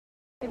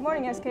Good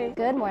morning, SK.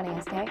 Good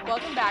morning, SK.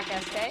 Welcome back,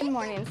 SK. Good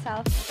morning,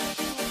 South.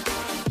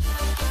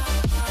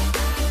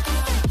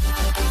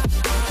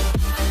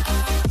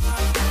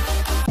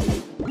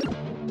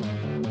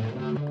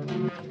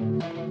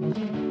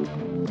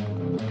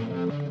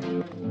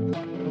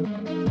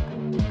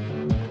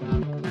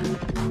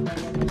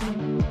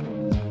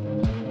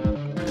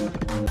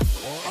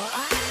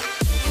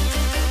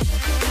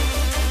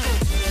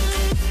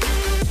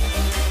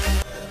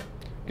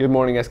 Good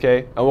morning, SK,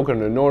 and welcome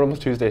to the Normal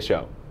Tuesday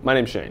show. My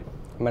name's Shane.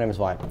 My name is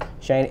Wyatt.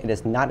 Shane, it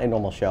is not a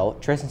normal show.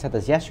 Tristan said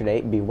this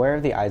yesterday. Beware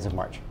of the Ides of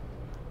March.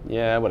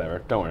 Yeah, whatever.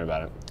 Don't worry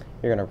about it.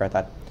 You're going to regret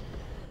that.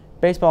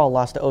 Baseball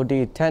lost to OD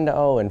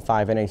 10-0 in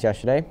 5 innings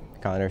yesterday.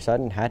 Connor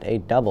Sutton had a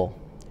double.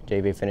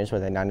 JV finished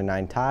with a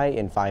 9-9 tie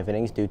in 5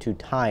 innings due to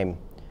time.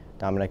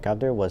 Dominic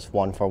Gubder was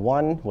 1 for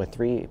 1 with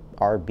 3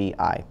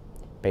 RBI.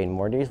 Peyton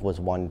Mordes was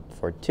 1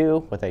 for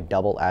 2 with a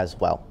double as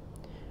well.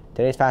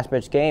 Today's fast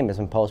pitch game has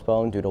been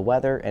postponed due to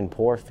weather and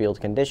poor field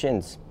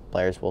conditions.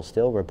 Players will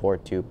still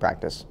report to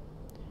practice.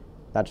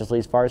 That just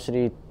leaves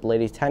varsity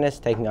ladies tennis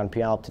taking on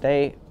Puyallup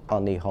today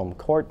on the home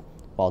court,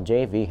 while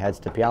JV heads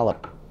to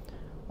Puyallup.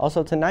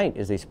 Also tonight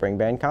is the spring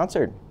band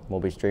concert. We'll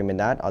be streaming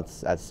that at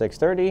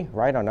 6:30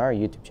 right on our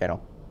YouTube channel.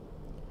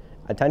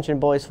 Attention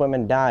boys swim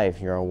and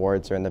dive. Your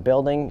awards are in the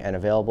building and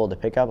available to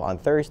pick up on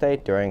Thursday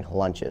during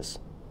lunches.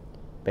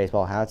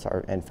 Baseball hats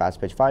and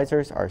fast pitch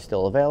visors are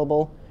still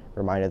available.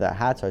 Reminder that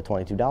hats are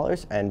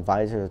 $22 and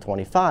visors are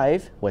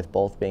 $25, with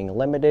both being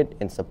limited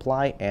in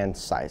supply and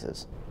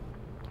sizes.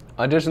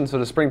 Auditions for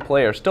the spring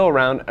play are still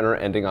around and are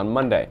ending on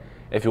Monday.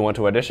 If you want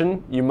to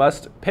audition, you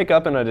must pick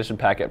up an audition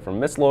packet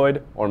from Miss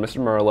Lloyd or Mr.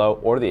 Merlot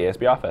or the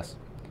ASB office.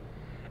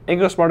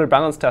 English Smarter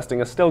Balance testing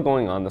is still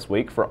going on this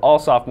week for all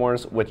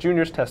sophomores, with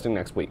juniors testing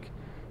next week.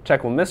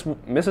 Check with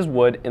Mrs.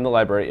 Wood in the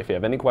library if you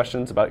have any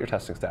questions about your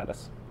testing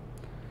status.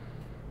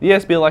 The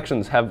ASB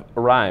elections have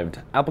arrived.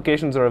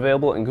 Applications are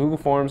available in Google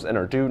Forms and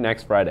are due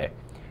next Friday.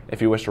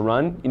 If you wish to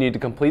run, you need to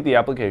complete the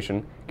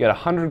application, get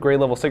 100 grade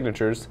level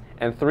signatures,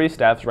 and 3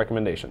 staff's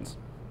recommendations.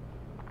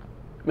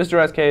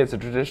 Mr. SK is a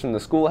tradition the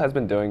school has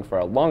been doing for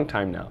a long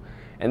time now,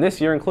 and this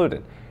year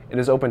included. It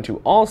is open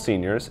to all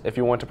seniors if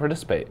you want to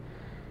participate.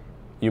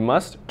 You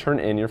must turn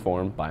in your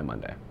form by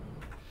Monday.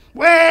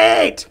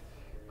 Wait!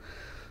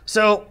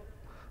 So,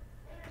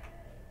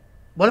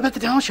 what about the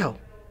talent show?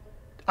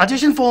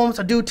 Audition forms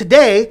are due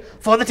today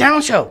for the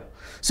talent show.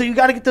 So you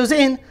got to get those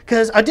in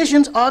because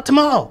auditions are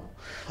tomorrow.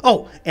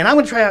 Oh, and I'm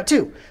going to try out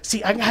too.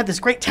 See, I have this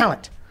great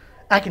talent.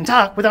 I can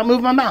talk without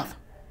moving my mouth.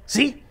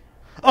 See?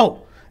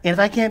 Oh, and if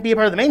I can't be a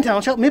part of the main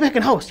talent show, maybe I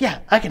can host. Yeah,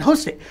 I can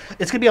host it.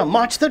 It's going to be on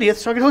March 30th,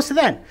 so I can host it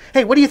then.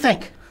 Hey, what do you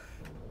think?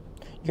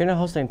 You're not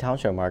hosting a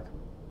talent show, Mark.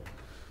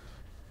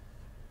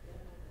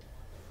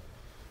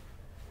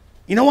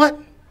 You know what?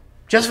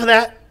 Just for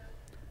that,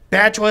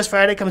 Bad Choice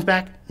Friday comes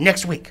back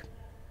next week.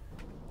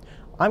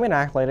 I'm going to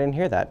act like I didn't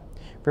hear that.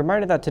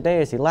 Reminder that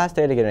today is the last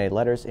day to get any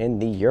letters in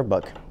the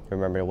yearbook.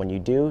 Remember, when you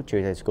do,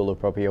 choose a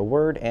school-appropriate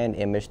word and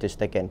image to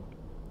stick in.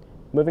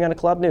 Moving on to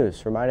club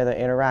news, reminder that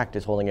Interact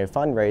is holding a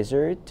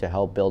fundraiser to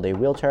help build a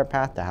wheelchair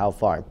path to Howe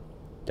Farm.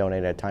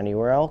 Donate at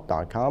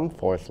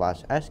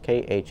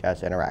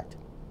tinyurl.com/SKHS Interact.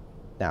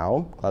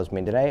 Now, clubs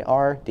meeting today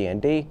are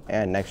D&D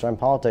and Next Gen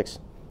Politics.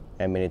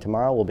 And meeting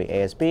tomorrow will be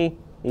ASB,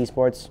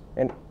 Esports,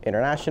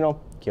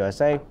 International,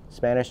 QSA,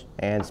 Spanish,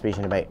 and Speech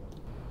and Debate.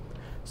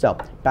 So,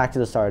 back to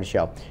the start of the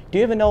show. Do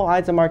you even know what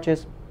Ides of March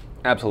is?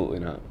 Absolutely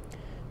not.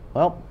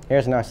 Well,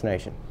 here's an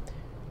explanation.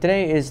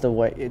 Today's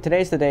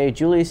the day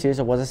Julius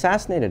Caesar was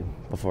assassinated.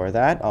 Before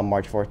that, on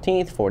March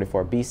 14th,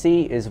 44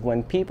 BC, is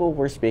when people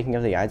were speaking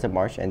of the Ides of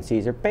March, and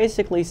Caesar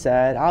basically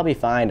said, "I'll be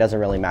fine, doesn't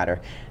really matter."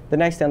 The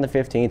next day, on the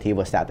 15th, he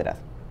was stabbed to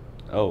death.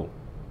 Oh,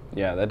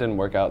 yeah, that didn't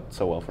work out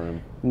so well for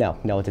him. No,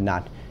 it did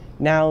not.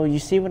 Now, you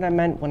see what I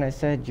meant when I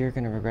said you're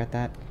going to regret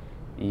that?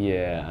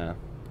 Yeah.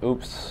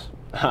 Oops.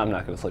 I'm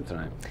not going to sleep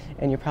tonight.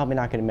 And you're probably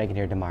not going to make it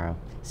here tomorrow.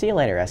 See you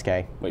later,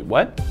 SK. Wait,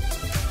 what?